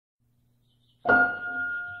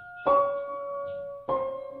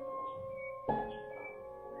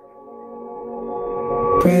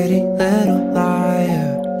Pretty little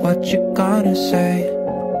liar, what you gonna say?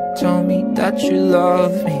 Tell me that you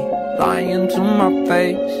love me, lying to my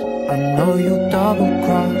face. I know you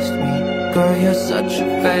double-crossed me, girl, you're such a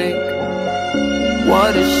fake.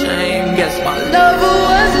 What a shame, guess my lover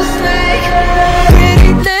was a snake.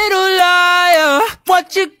 Pretty little liar,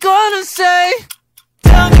 what you gonna say?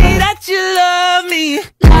 Tell me that you love me,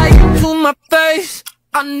 lying to my face.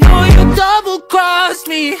 I know you double-crossed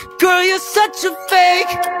me, girl, you're such a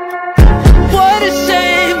fake. What a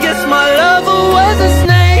shame, guess my lover was a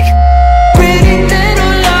snake. Pretty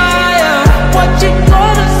little liar, what you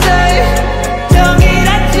gonna say? Tell me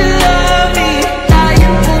that you love me,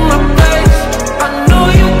 lying to my face. I know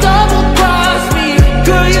you double-crossed me,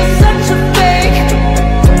 girl, you're such a fake.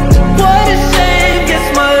 What a shame, guess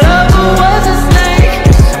my lover was a snake.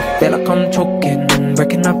 I feel like I'm choking,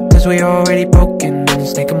 breaking up cause we already broken.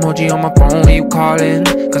 Snake emoji on my phone when you calling,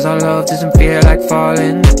 cause our love doesn't feel like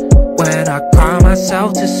falling. When I cry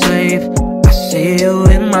myself to sleep, I see you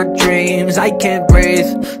in my dreams. I can't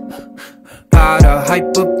breathe, gotta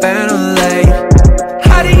hyperventilate.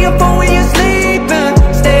 Hiding your phone when you're sleeping,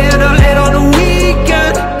 staying up late on the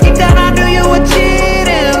weekend. Deep down I knew you were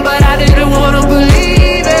cheating, but I didn't wanna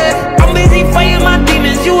believe it. I'm busy fighting my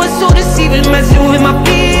demons, you were so deceiving, messing with my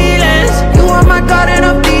feelings. You were my god and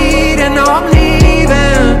a beat, and now I'm leaving.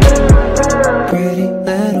 Pretty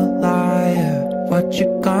little liar, what you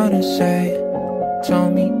gonna say? Tell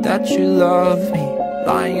me that you love me,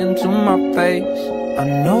 lying to my face. I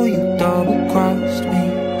know you double-crossed me,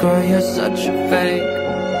 girl, you're such a fake.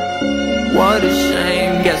 What a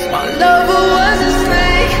shame, guess my lover was a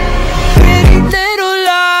snake. Pretty little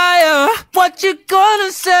liar, what you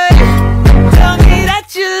gonna say? Tell me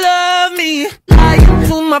that you love me, lying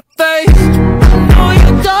to my face.